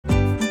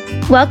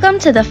Welcome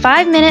to the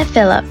 5-Minute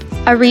Fill-Up,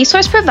 a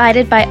resource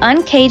provided by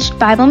Uncaged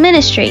Bible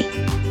Ministry.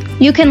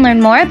 You can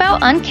learn more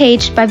about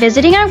Uncaged by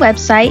visiting our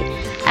website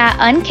at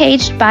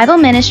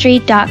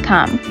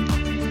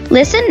uncagedbibleministry.com.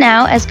 Listen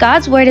now as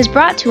God's Word is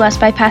brought to us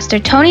by Pastor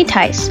Tony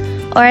Tice,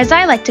 or as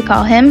I like to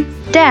call him,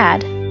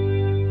 Dad.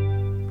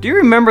 Do you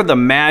remember the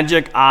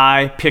magic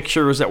eye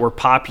pictures that were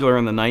popular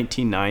in the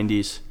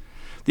 1990s?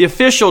 The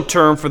official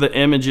term for the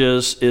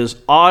images is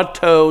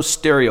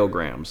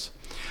autostereograms.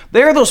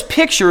 They are those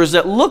pictures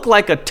that look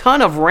like a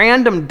ton of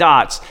random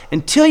dots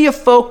until you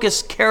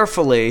focus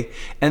carefully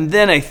and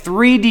then a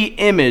 3D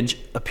image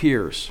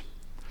appears.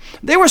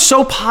 They were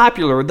so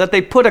popular that they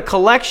put a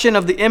collection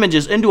of the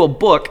images into a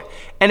book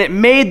and it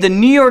made the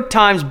New York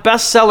Times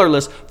bestseller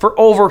list for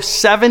over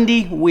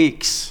 70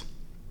 weeks.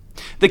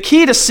 The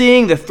key to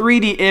seeing the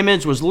 3D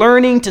image was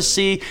learning to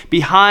see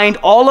behind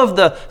all of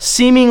the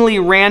seemingly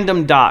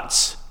random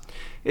dots.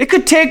 It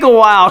could take a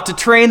while to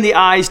train the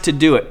eyes to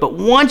do it, but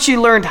once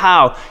you learned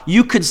how,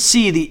 you could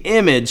see the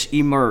image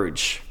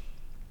emerge.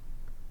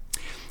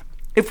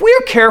 If we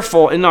are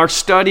careful in our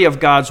study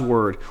of God's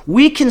Word,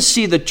 we can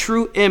see the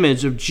true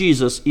image of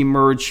Jesus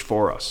emerge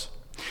for us.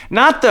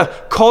 Not the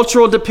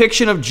cultural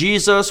depiction of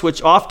Jesus,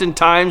 which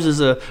oftentimes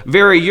is a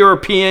very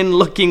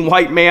European-looking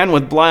white man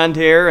with blonde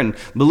hair and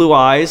blue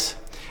eyes.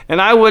 And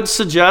I would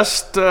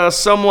suggest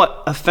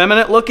somewhat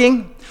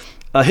effeminate-looking,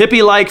 a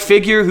hippie-like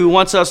figure who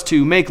wants us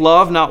to make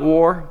love, not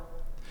war.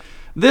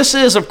 This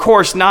is, of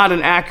course, not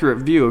an accurate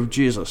view of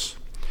Jesus.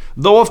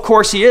 Though, of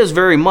course, he is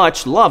very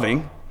much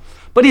loving,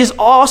 but he is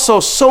also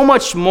so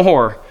much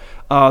more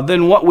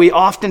than what we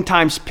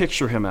oftentimes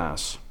picture him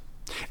as.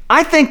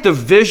 I think the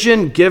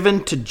vision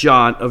given to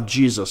John of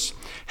Jesus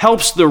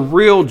helps the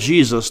real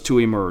Jesus to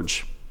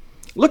emerge.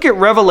 Look at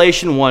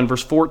Revelation 1,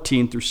 verse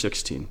 14 through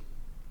 16.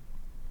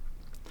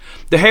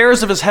 The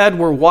hairs of his head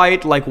were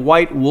white, like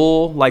white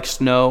wool, like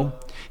snow.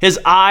 His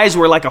eyes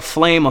were like a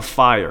flame of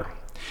fire.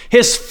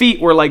 His feet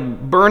were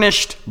like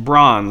burnished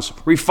bronze,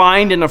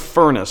 refined in a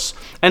furnace,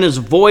 and his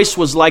voice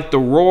was like the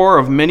roar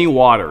of many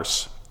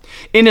waters.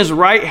 In his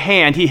right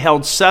hand he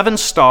held 7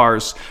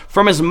 stars.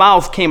 From his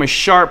mouth came a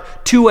sharp,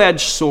 2-edged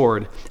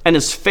sword, and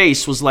his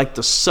face was like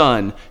the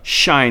sun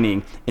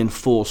shining in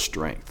full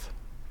strength.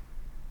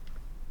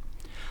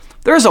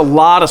 There's a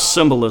lot of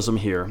symbolism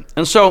here,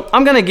 and so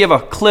I'm going to give a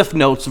Cliff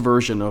Notes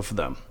version of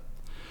them.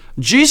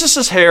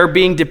 Jesus' hair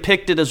being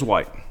depicted as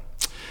white.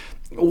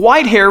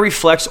 White hair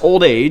reflects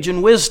old age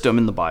and wisdom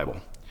in the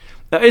Bible.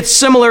 It's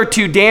similar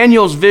to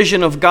Daniel's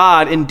vision of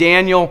God in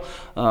Daniel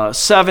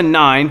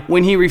 7:9,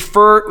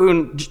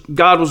 when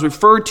God was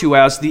referred to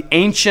as the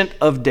Ancient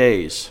of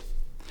Days.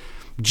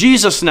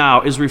 Jesus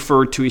now is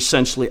referred to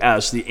essentially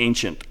as the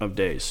Ancient of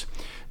Days.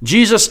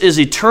 Jesus is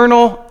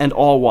eternal and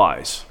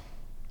all-wise.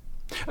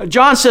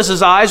 John says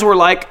his eyes were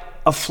like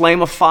a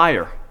flame of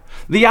fire.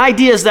 The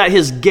idea is that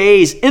his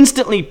gaze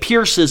instantly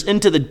pierces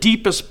into the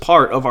deepest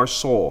part of our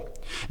soul.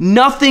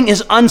 Nothing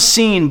is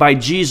unseen by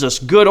Jesus,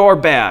 good or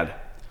bad.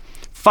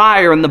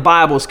 Fire in the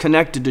Bible is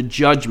connected to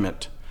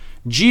judgment.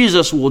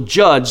 Jesus will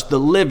judge the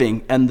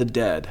living and the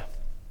dead.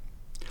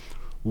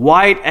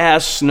 White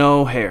as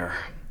snow hair,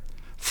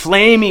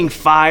 flaming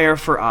fire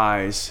for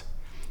eyes,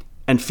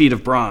 and feet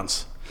of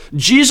bronze.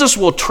 Jesus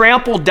will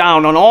trample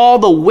down on all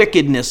the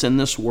wickedness in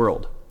this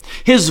world.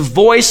 His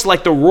voice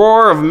like the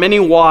roar of many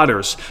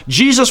waters.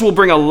 Jesus will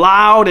bring a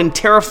loud and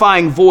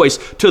terrifying voice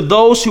to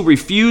those who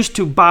refuse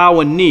to bow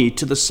a knee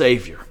to the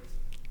Savior.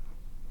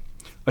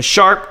 A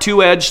sharp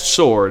 2-edged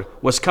sword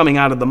was coming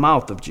out of the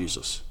mouth of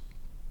Jesus.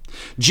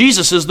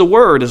 Jesus is the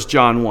Word, as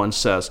John 1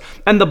 says.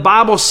 And the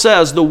Bible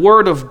says the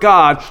Word of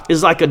God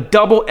is like a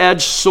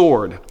double-edged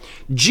sword.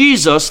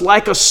 Jesus,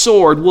 like a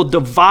sword, will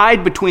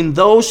divide between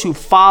those who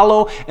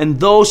follow and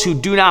those who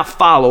do not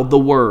follow the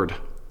Word.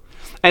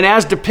 And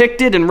as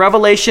depicted in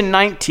Revelation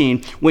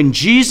 19, when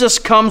Jesus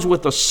comes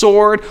with a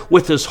sword,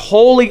 with his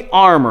holy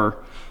army,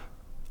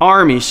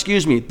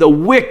 the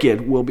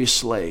wicked will be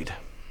slayed.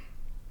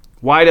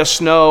 White as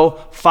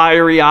snow,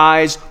 fiery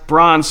eyes,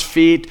 bronze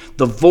feet,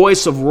 the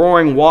voice of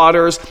roaring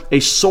waters,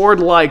 a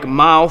sword-like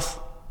mouth,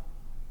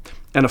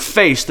 and a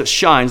face that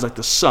shines like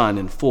the sun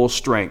in full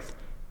strength,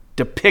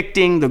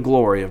 depicting the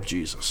glory of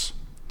Jesus.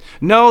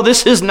 No,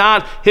 this is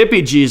not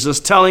hippie Jesus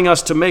telling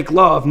us to make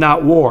love,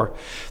 not war.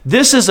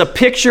 This is a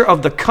picture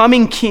of the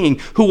coming king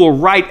who will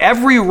right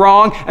every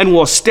wrong and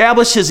will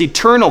establish his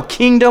eternal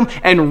kingdom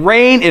and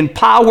reign in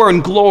power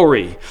and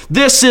glory.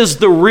 This is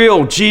the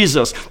real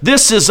Jesus.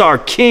 This is our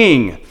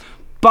king.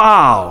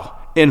 Bow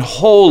in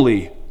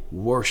holy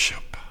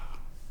worship.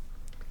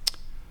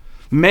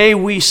 May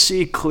we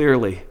see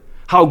clearly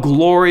how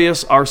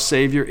glorious our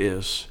Savior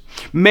is.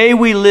 May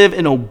we live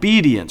in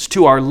obedience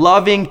to our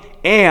loving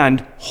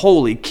and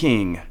holy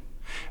King.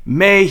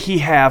 May he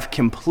have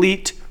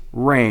complete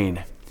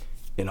reign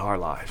in our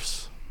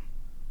lives.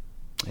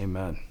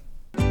 Amen.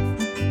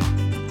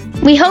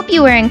 We hope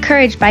you were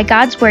encouraged by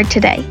God's Word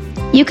today.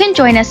 You can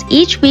join us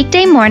each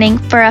weekday morning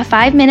for a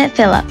 5-minute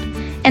fill-up.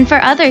 And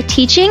for other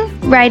teaching,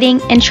 writing,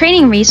 and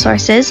training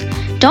resources,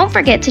 don't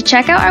forget to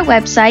check out our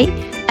website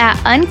at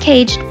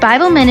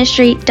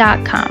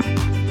uncagedbibleministry.com.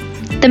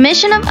 The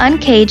mission of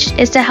Uncaged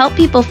is to help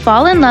people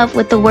fall in love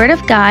with the Word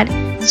of God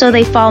so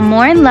they fall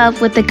more in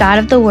love with the God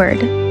of the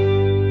Word.